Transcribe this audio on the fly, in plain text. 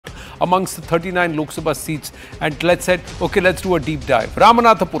amongst the 39 Lok Sabha seats. And let's do a deep dive.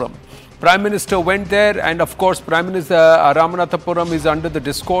 Ramanathapuram. Prime Minister went there, and of course Prime Minister Ramanathapuram is under the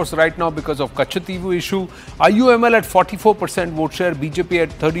discourse right now because of Kachativu issue. IUML at 44% vote share, BJP at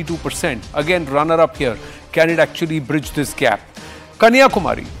 32%. Again, runner-up here. Can it actually bridge this gap?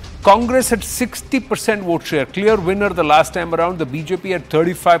 Kanyakumari. Congress at 60% vote share, clear winner the last time around, the BJP at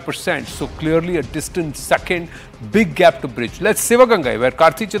 35%, so clearly a distant second, big gap to bridge. Let's Sivagangai, where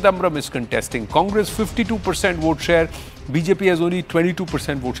Karthi Chidambaram is contesting. Congress 52% vote share, BJP has only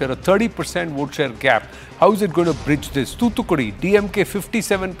 22% vote share, a 30% vote share gap. How is it going to bridge this? Thoothukudi, DMK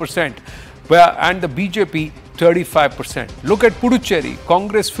 57%, and the BJP 35%. Look at Puducherry,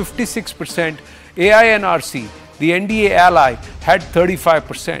 Congress 56%, AINRC, the NDA ally, had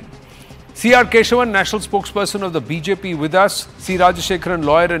 35%. C.R. Keshavan, national spokesperson of the BJP with us. C. Rajashekharan,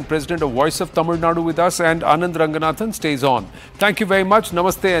 lawyer and president of Voice of Tamil Nadu with us. And Anand Ranganathan stays on. Thank you very much.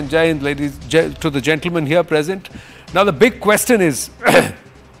 Namaste and Jai Hind, ladies, to the gentlemen here present. Now the big question is,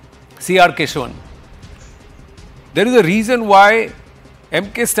 C.R. Keshavan, there is a reason why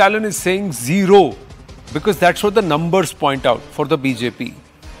M.K. Stalin is saying 0, because that's what the numbers point out for the BJP.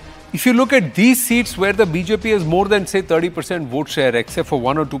 If you look at these seats where the BJP has more than, say, 30% vote share, except for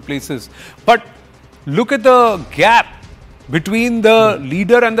one or two places, but look at the gap between the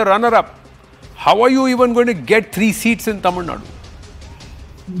leader and the runner-up. How are you even going to get 3 seats in Tamil Nadu?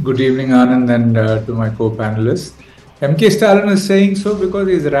 Good evening, Anand, and to my co-panelists. M.K. Stalin is saying so because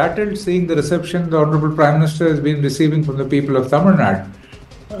he is rattled seeing the reception the Honorable Prime Minister has been receiving from the people of Tamil Nadu.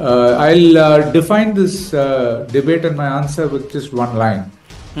 I'll define this debate and my answer with just one line.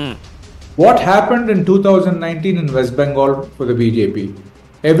 What happened in 2019 in West Bengal for the BJP?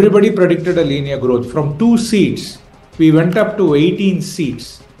 Everybody predicted a linear growth. From 2 seats, we went up to 18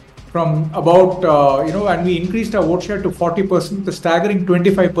 seats. From about, and we increased our vote share to 40%, the staggering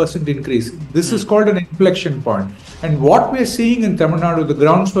 25% increase. This is called an inflection point. And what we're seeing in Tamil Nadu, the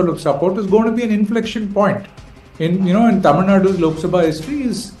groundswell of support, is going to be an inflection point. In Tamil Nadu's Lok Sabha history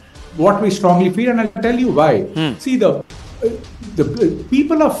is what we strongly feel, and I'll tell you why. See, the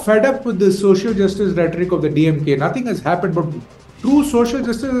people are fed up with the social justice rhetoric of the DMK. Nothing has happened, but true social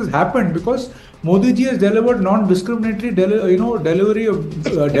justice has happened because Modi ji has delivered non-discriminatory delivery of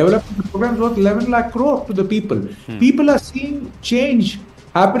development programs worth 11 lakh crore to the people. People are seeing change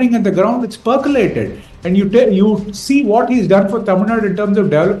happening at the ground. It's percolated, and you see what he's done for Tamil Nadu in terms of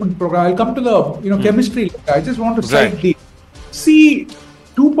development program. I'll come to the chemistry. I just want to cite the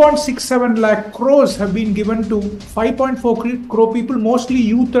 2.67 lakh crores have been given to 5.4 crore people, mostly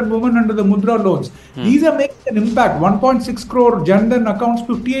youth and women under the Mudra loans. These are making an impact. 1.6 crore Jan Dhan accounts,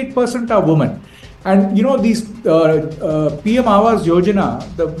 58% are women. And these PM Awas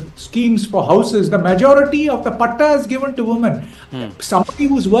Yojana, the schemes for houses, the majority of the patta is given to women. Somebody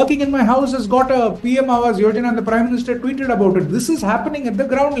who's working in my house has got a PM Awas Yojana and the Prime Minister tweeted about it. This is happening at the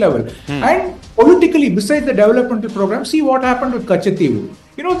ground level. And politically, besides the developmental program, see what happened with Kachativu.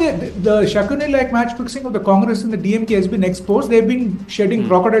 The Shakuni-like match fixing of the Congress and the DMK has been exposed. They've been shedding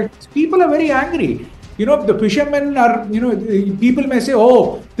crocodile. People are very angry. The fishermen are, people may say,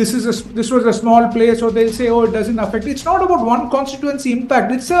 oh, this was a small place, or they'll say, oh, it doesn't affect. It's not about one constituency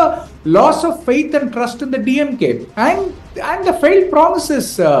impact. It's a loss of faith and trust in the DMK. And the failed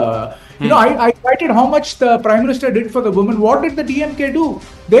promises. I cited how much the Prime Minister did for the women. What did the DMK do?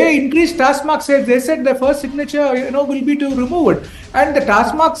 They increased task mark sales. They said their first signature, will be to remove it. And the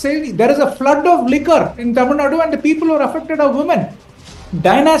task mark sale, there is a flood of liquor in Tamil Nadu, and the people who are affected are women.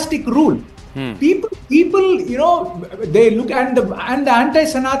 Dynastic rule. People, they look and the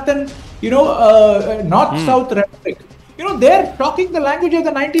anti-Sanatan, north-south rhetoric. They're talking the language of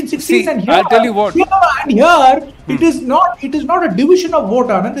the 1960s. See, and here, I'll tell you what. Here, it is not a division of vote,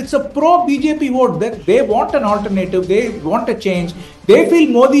 Anand. It's a pro-BJP vote. They want an alternative. They want a change. They feel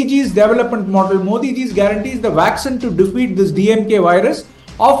Modi ji's development model, Modi ji's guarantees the vaccine to defeat this DMK virus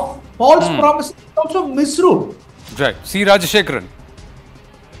of false promises, also misruled. Right. C. Rajashekharan.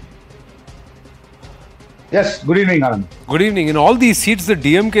 Yes, good evening, Anand. Good evening. In all these seats, the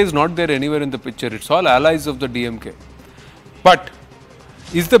DMK is not there anywhere in the picture. It's all allies of the DMK. But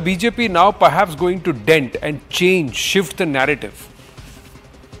is the BJP now perhaps going to dent and shift the narrative?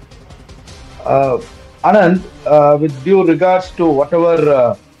 Anand, with due regards to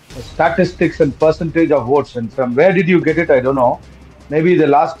whatever statistics and percentage of votes, and from where did you get it? I don't know. Maybe the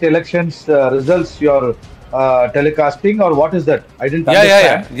last elections results you're telecasting, or what is that? I didn't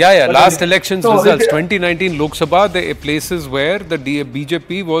understand. Yeah. Last elections results, 2019 Lok Sabha, the places where the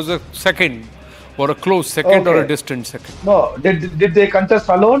BJP was a second, or a close second, or a distant second. No, did they contest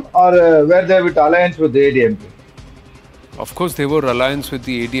alone, or were they with alliance with the ADMK? Of course, they were alliance with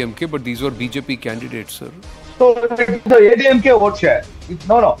the ADMK, but these were BJP candidates, sir. So the ADMK vote share.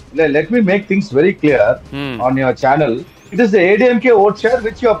 No. Let me make things very clear on your channel. It is the ADMK vote share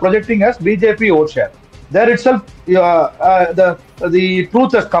which you are projecting as BJP vote share. There itself, the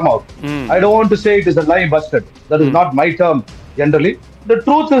truth has come out. I don't want to say it is a lie busted. That is not my term generally. The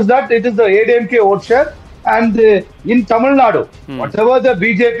truth is that it is the ADMK vote share, and in Tamil Nadu, whatever the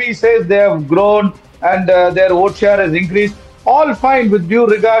BJP says, they have grown and their vote share has increased. All fine with due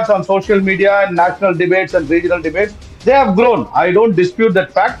regards on social media and national debates and regional debates. They have grown. I don't dispute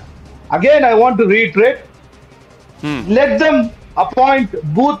that fact. Again, I want to reiterate. Let them appoint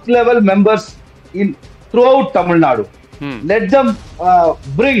booth level members throughout Tamil Nadu. Let them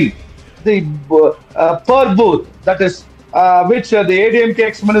bring the per booth, that is which the ADMK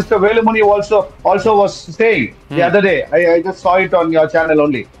ex-minister Velumani also was saying the other day. I just saw it on your channel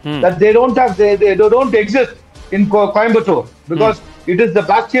only. That they don't exist in Coimbatore because it is the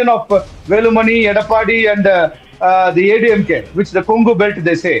bastion of Velumani, Edapadi and the ADMK, which the Congo belt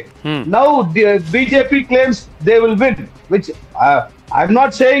they say. Now the BJP claims they will win, which I'm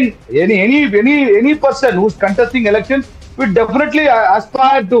not saying any person who's contesting elections will definitely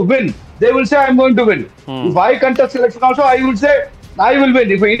aspire to win. They will say I'm going to win. If I contest election also, I will say I will win.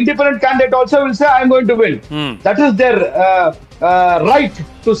 If an independent candidate also will say I'm going to win. That is their right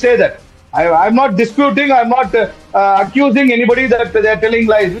to say that. I'm not disputing, I'm not accusing anybody that they are telling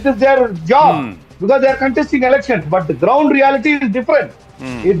lies. It is their job because they are contesting elections. But the ground reality is different.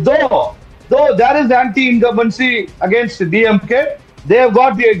 Though there is anti-incumbency against DMK, they have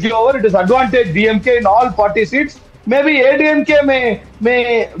got the edge over. It is advantage DMK in all party seats. Maybe ADMK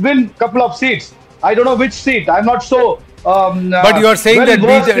may win couple of seats. I don't know which seat. I'm not so. But you are saying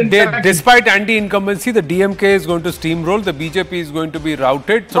that despite anti-incumbency, the DMK is going to steamroll, the BJP is going to be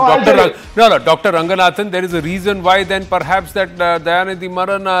routed. So, Dr. Ranganathan, there is a reason why then perhaps that Dayanidhi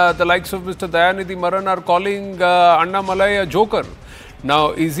Maran, the likes of Mr. Dayanidhi Maran are calling Annamalai a joker.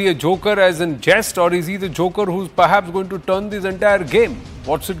 Now, is he a joker as in jest, or is he the joker who's perhaps going to turn this entire game?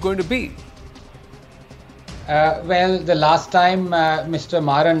 What's it going to be? Well, the last time Mr.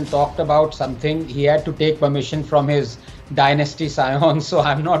 Maran talked about something, he had to take permission from his dynasty scions. So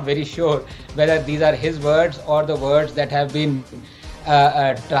I'm not very sure whether these are his words or the words that have been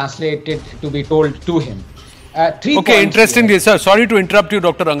translated to be told to him. Okay, interestingly, sir, sorry to interrupt you,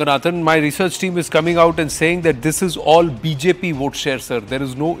 Dr. Ranganathan. My research team is coming out and saying that this is all BJP vote share, sir. There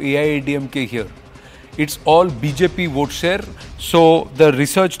is no AIADMK here. It's all BJP vote share. So the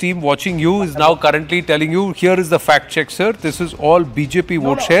research team watching you is now currently telling you, here is the fact check, sir. This is all BJP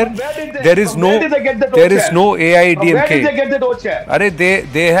vote share. There is no AIADMK. Where did they get the vote share?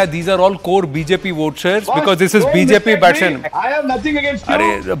 They have, these are all core BJP vote shares because this is BJP bastion. I have nothing against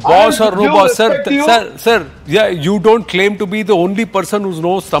you. Boss or no boss, sir, yeah, you don't claim to be the only person who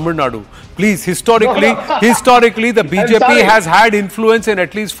knows Tamil Nadu. Please, historically, the BJP has had influence in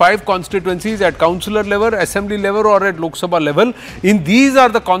at least 5 constituencies at councillor level, assembly level or at Lok Sabha level. In these are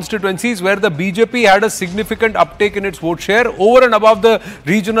the constituencies where the BJP had a significant uptake in its vote share over and above the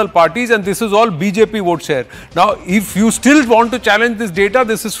regional parties, and this is all BJP vote share. Now, if you still want to challenge this data,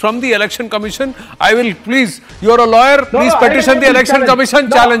 this is from the Election Commission. I will, please, you are a lawyer, please petition the Election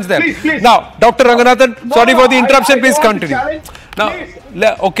Commission, challenge them. Please. Now, Dr. Ranganathan, sorry for the interruption, please continue.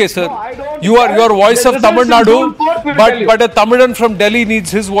 Now, okay, sir, you are your voice of Tamil Nadu, but a Tamilan from Delhi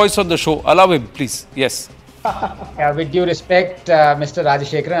needs his voice on the show. Allow him, please. Yes. With due respect, Mr.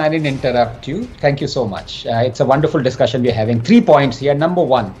 Rajashekharan, I didn't interrupt you. Thank you so much. It's a wonderful discussion we're having. 3 points here. Number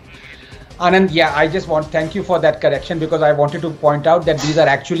 1, Anand, I just thank you for that correction, because I wanted to point out that these are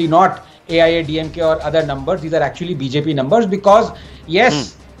actually not AIADMK or other numbers. These are actually BJP numbers, because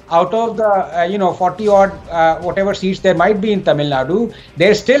yes, out of the 40 odd whatever seats there might be in Tamil Nadu,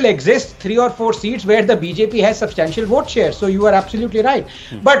 there still exists 3 or 4 seats where the BJP has substantial vote share. So you are absolutely right.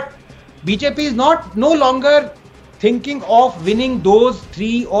 But BJP is no longer thinking of winning those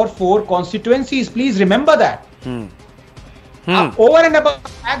 3 or 4 constituencies. Please remember that. Over and above the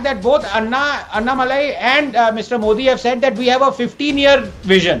fact that both Annamalai and Mr. Modi have said that we have a 15-year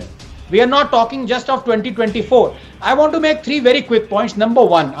vision. We are not talking just of 2024. I want to make 3 very quick points. Number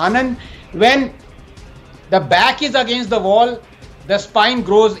 1, Anand, when the back is against the wall, the spine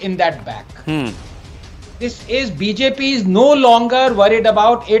grows in that back. This is BJP is no longer worried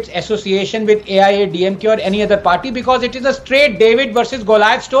about its association with AIADMK or any other party, because it is a straight David versus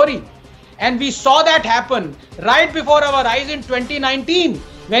Goliath story. And we saw that happen right before our eyes in 2019.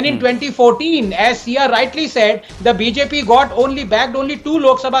 When in 2014, as Sia rightly said, the BJP bagged only 2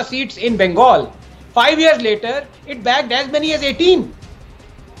 Lok Sabha seats in Bengal. 5 years later, it bagged as many as 18.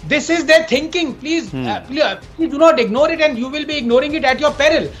 This is their thinking. Please, please do not ignore it, and you will be ignoring it at your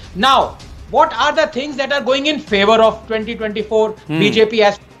peril. Now, what are the things that are going in favor of 2024 BJP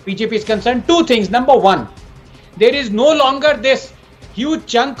as BJP is concerned? Two things. Number one, there is no longer this huge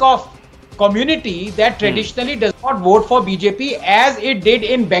chunk of community that traditionally does not vote for BJP as it did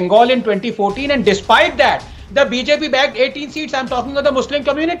in Bengal in 2014, and despite that, the BJP bagged 18 seats. I'm talking of the Muslim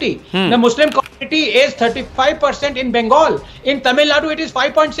community. The Muslim community is 35% in Bengal. In Tamil Nadu, it is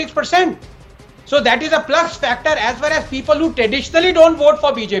 5.6%. So that is a plus factor as far as people who traditionally don't vote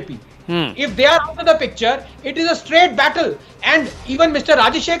for BJP. If they are out of the picture, it is a straight battle. And even Mr.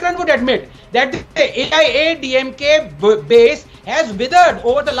 Rajashekharan would admit that the AIADMK base has withered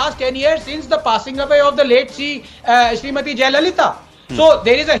over the last 10 years since the passing away of the late Srimati Jayalalitha. So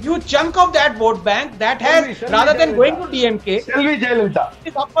there is a huge chunk of that vote bank that has, rather than going to DMK,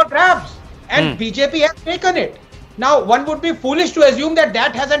 is up for grabs. And BJP has taken it. Now, one would be foolish to assume that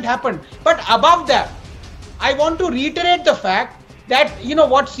that hasn't happened. But above that, I want to reiterate the fact that, you know,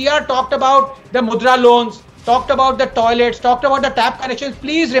 what CR talked about, the Mudra loans, talked about the toilets, talked about the tap connections.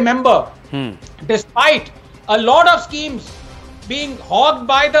 Please remember, despite a lot of schemes being hogged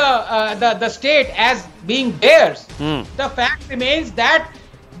by the state as being theirs, the fact remains that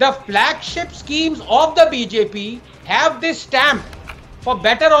the flagship schemes of the BJP have this stamp, for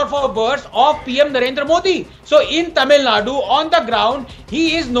better or for worse, of PM Narendra Modi. So in Tamil Nadu, on the ground,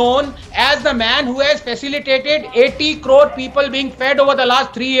 he is known as the man who has facilitated 80 crore people being fed over the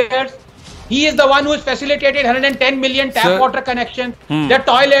last 3 years. He is the one who has facilitated 110 million tap water connections, the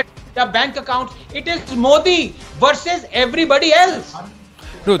toilet, the bank accounts. It is Modi versus everybody else.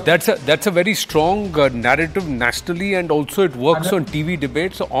 No, that's a very strong narrative nationally, and also it works on TV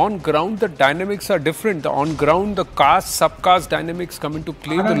debates. On ground, the dynamics are different. On ground, the caste, sub-caste dynamics come into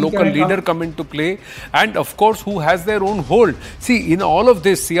play, the local leader come into play, and of course, who has their own hold. See, in all of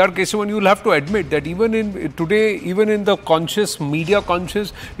this, C.R. Kesavan, you will have to admit that even in today, even in the conscious, media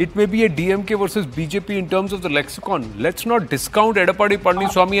conscious, it may be a DMK versus BJP in terms of the lexicon. Let's not discount Edapadi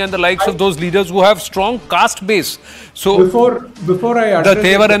Palaniswamy and the likes of those leaders who have strong caste base. So before I address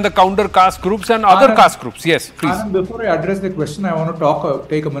and the counter caste groups and other caste groups. Yes, please. Anand, before I address the question, I want to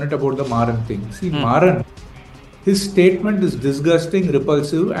take a minute about the Maran thing. See, Maran, his statement is disgusting,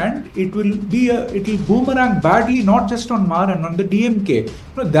 repulsive, and it will boomerang badly, not just on Maran, on the DMK. You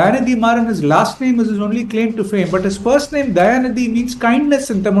know, Dayanidhi Maran, his last name is his only claim to fame, but his first name, Dayanidhi, means kindness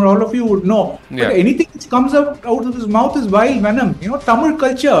in Tamil. All of you would know. Yeah. But anything which comes out of his mouth is vile venom. You know, Tamil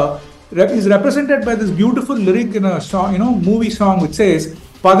culture is represented by this beautiful lyric in a song, movie song, which says,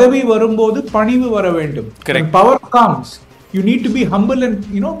 Padavi varumbodu panivu varavendum. When power comes, you need to be humble and,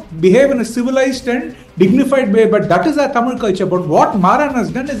 behave in a civilized and dignified way. But that is our Tamil culture. But what Maran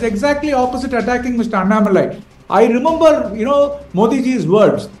has done is exactly opposite, attacking Mr. Annamalai. I remember, Modi ji's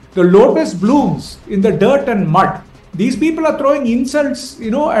words, the lotus blooms in the dirt and mud. These people are throwing insults,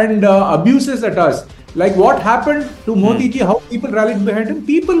 and abuses at us. Like what happened to Modi ji, how people rallied behind him.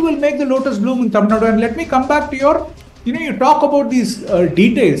 People will make the lotus bloom in Tamil Nadu. And let me come back to your, you talk about these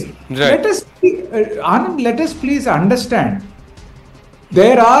details. Right. Anand, let us please understand.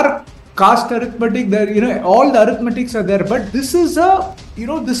 There are caste arithmetic, there, all the arithmetics are there. But this is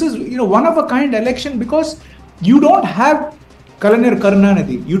one of a kind election, because you don't have Kalaignar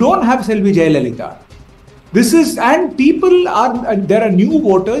Karunanidhi, you don't have Selvi Jayalalitha. And people are, there are new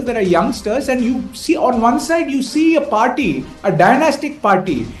voters, there are youngsters, and you see on one side, you see a party, a dynastic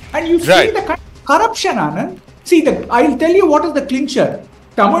party, and you see the kind of corruption, Anand. See, I'll tell you what is the clincher.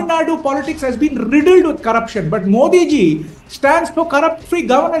 Tamil Nadu politics has been riddled with corruption, but Modi ji stands for corrupt-free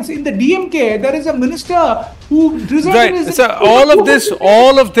governance. In the DMK, there is a minister who resigned. Right. So all of this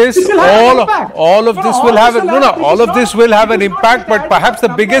will have an impact. But perhaps the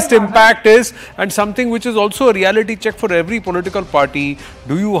biggest impact is, and something which is also a reality check for every political party: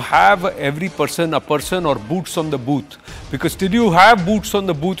 do you have every person, a person, or boots on the booth? Because till you have boots on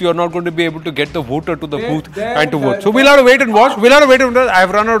the booth, you are not going to be able to get the voter to the booth and to vote. So we'll have to wait and watch. I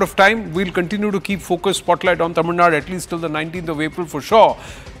have run out of time. We'll continue to keep focus spotlight on Tamil Nadu at least till the 19th of April for sure.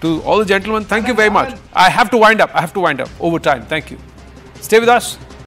 To all the gentlemen, thank you very much. I have to wind up over time. Thank you. Stay with us.